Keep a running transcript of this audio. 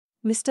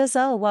Mr.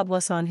 Zhao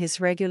was on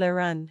his regular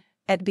run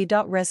at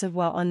Bedok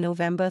Reservoir on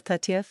November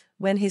 30th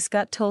when his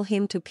gut told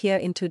him to peer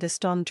into the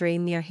storm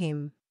drain near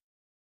him.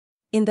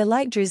 In the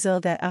light drizzle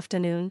that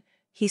afternoon,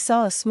 he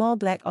saw a small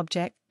black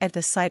object at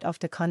the side of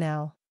the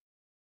canal.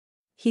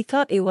 He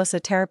thought it was a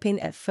terrapin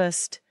at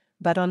first,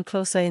 but on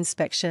closer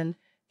inspection,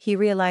 he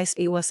realized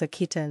it was a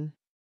kitten.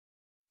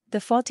 The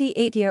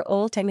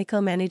 48-year-old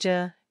technical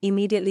manager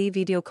immediately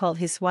video-called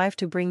his wife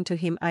to bring to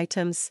him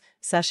items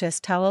such as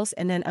towels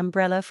and an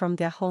umbrella from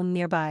their home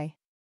nearby.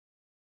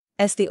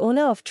 As the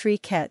owner of 3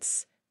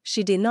 cats,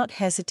 she did not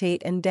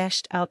hesitate and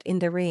dashed out in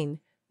the rain,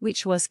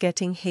 which was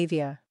getting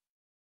heavier.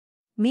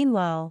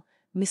 Meanwhile,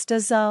 Mr.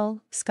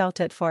 Zhao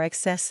scouted for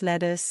excess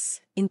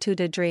ladders into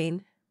the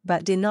drain,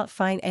 but did not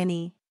find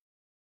any.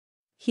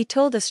 He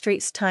told the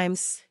Straits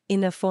Times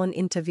in a phone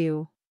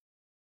interview,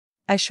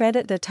 "I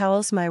shredded the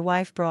towels my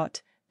wife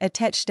brought,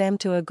 attached them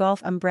to a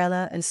golf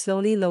umbrella and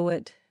slowly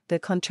lowered the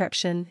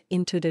contraption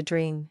into the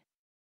drain.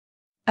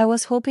 I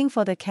was hoping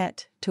for the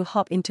cat to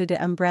hop into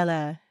the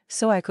umbrella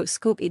so I could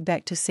scoop it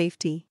back to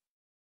safety,"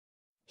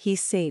 he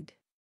said.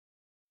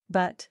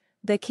 But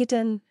the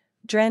kitten,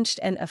 drenched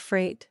and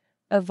afraid,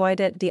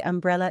 avoided the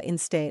umbrella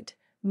instead,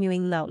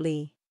 mewing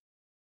loudly.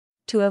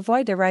 To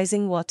avoid the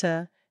rising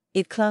water,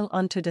 it clung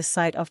onto the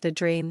side of the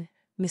drain,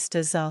 Mr.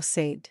 Zhao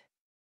said.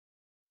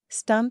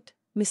 Stumped,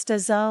 Mr.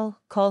 Zhao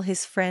called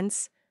his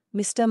friends,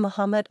 Mr.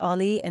 Muhammad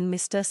Ali and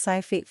Mr.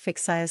 Saifik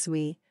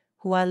Fiksayazwi,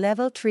 who are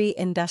Level 3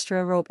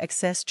 Industrial Rope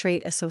Access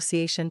Trade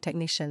Association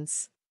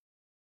technicians.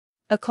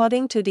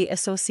 According to the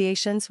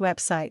association's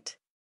website,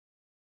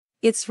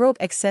 its rope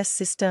access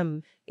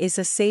system is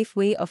a safe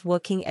way of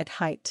working at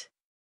height.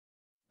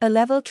 A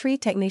Level 3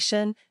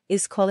 technician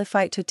is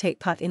qualified to take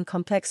part in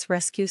complex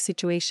rescue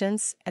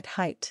situations at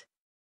height.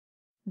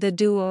 The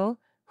duo,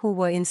 who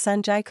were in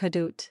Sanjay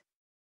Kadut,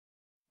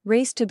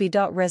 raced to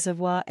Bedok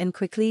Reservoir and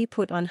quickly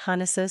put on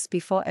harnesses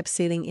before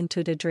abseiling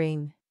into the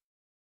drain.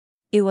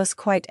 It was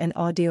quite an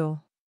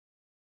ordeal.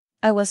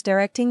 I was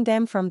directing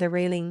them from the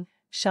railing,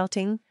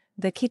 shouting,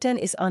 "The kitten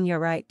is on your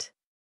right.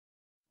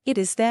 It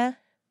is there,"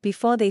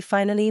 before they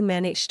finally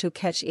managed to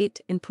catch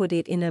it and put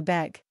it in a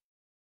bag,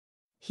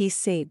 he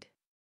said.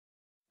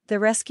 The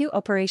rescue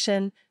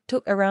operation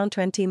took around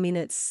 20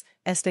 minutes,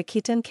 as the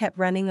kitten kept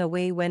running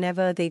away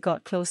whenever they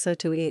got closer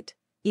to it,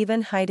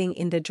 even hiding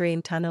in the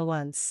drain tunnel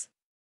once.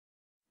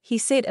 He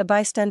said a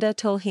bystander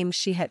told him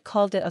she had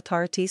called the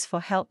authorities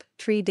for help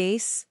 3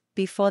 days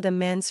before the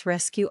men's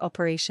rescue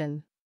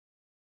operation.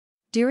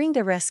 During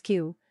the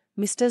rescue,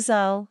 Mr.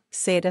 Zhao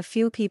said a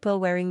few people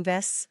wearing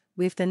vests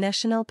with the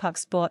National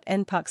Parks Board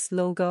and Parks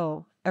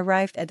logo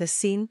arrived at the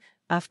scene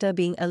after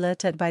being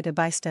alerted by the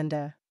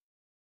bystander.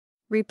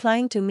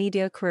 Replying to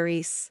media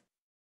queries,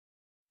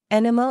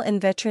 Animal and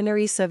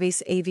Veterinary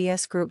Service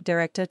AVS Group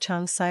Director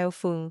Chang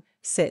Xiaofeng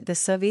said the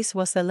service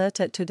was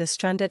alerted to the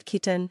stranded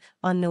kitten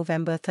on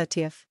November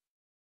 30th.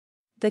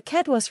 The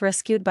cat was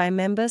rescued by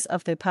members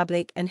of the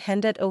public and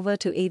handed over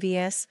to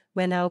AVS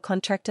when our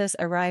contractors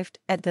arrived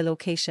at the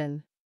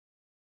location.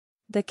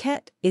 The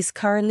cat is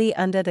currently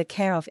under the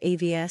care of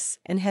AVS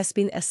and has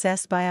been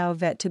assessed by our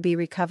vet to be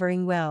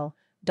recovering well,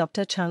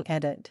 Dr. Chang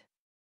added.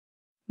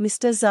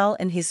 Mr. Zhao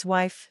and his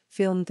wife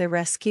filmed the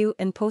rescue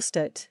and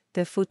posted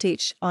the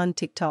footage on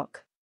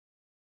TikTok,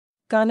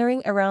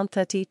 garnering around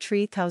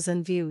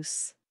 33,000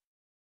 views.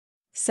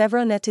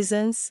 Several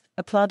netizens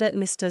applauded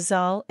Mr.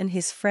 Zhao and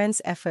his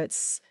friends'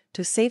 efforts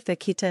to save the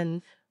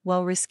kitten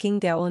while risking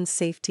their own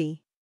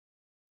safety.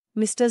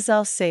 Mr.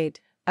 Zhao said,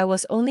 "I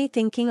was only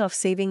thinking of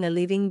saving a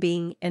living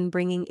being and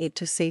bringing it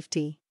to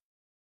safety.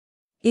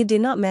 It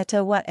did not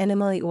matter what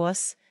animal it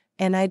was,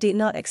 and I did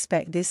not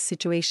expect this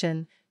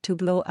situation to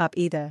blow up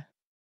either."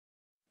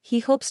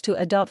 He hopes to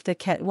adopt the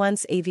cat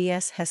once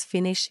AVS has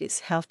finished its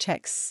health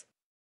checks.